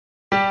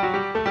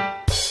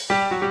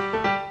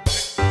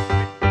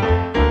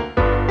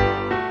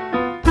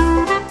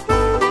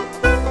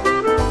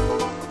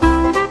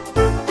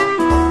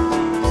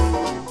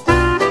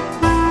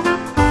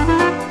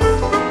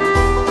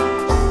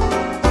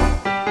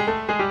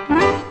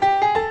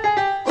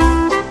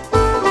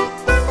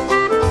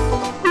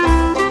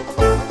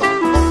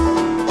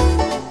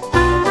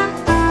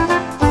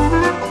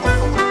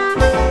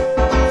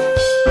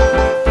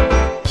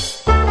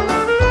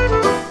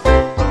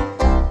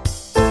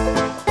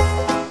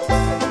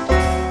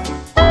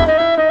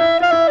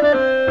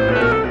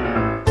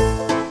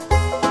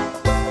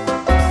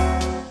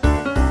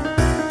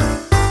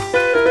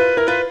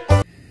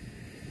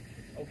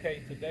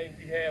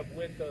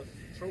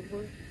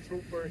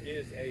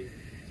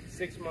a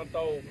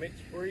 6-month-old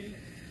mixed breed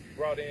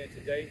brought in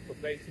today for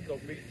basic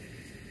obedience.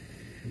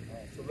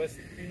 So let's,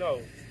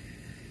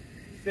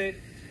 sit,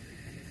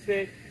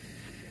 sit,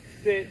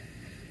 sit.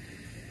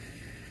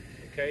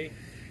 Okay,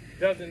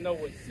 doesn't know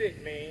what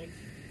sit means.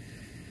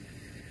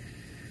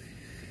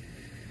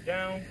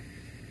 Down,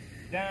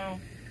 down,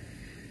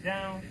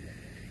 down.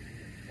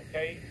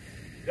 Okay,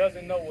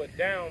 doesn't know what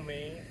down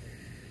means.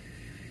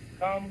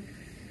 Come,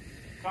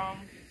 come,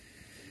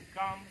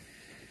 come.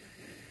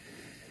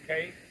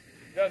 Okay,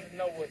 doesn't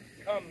know what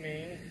come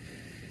means.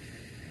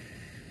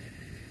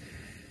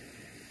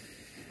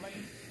 Place,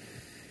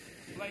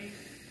 place,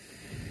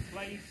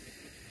 place.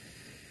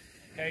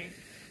 Okay,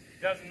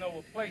 doesn't know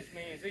what place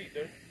means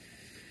either.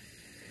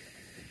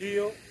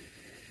 Heel,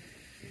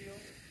 heel,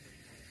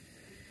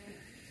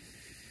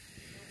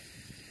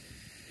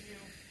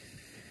 heel,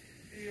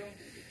 heel,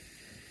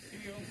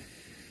 heel.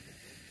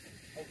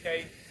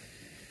 Okay,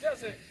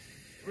 doesn't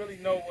really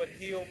know what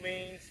heel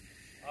means,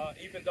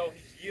 even though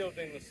he's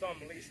yielding to some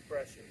leash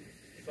pressure.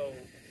 So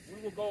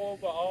we will go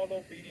over all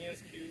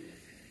obedience cues: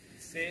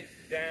 sit,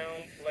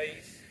 down,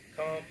 place,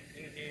 come,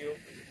 and heel,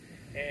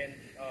 and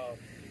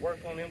work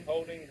on him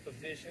holding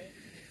position.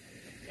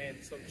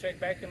 And so check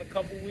back in a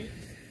couple weeks,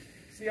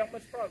 see how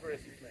much progress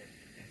he's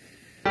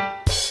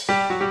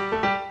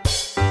made.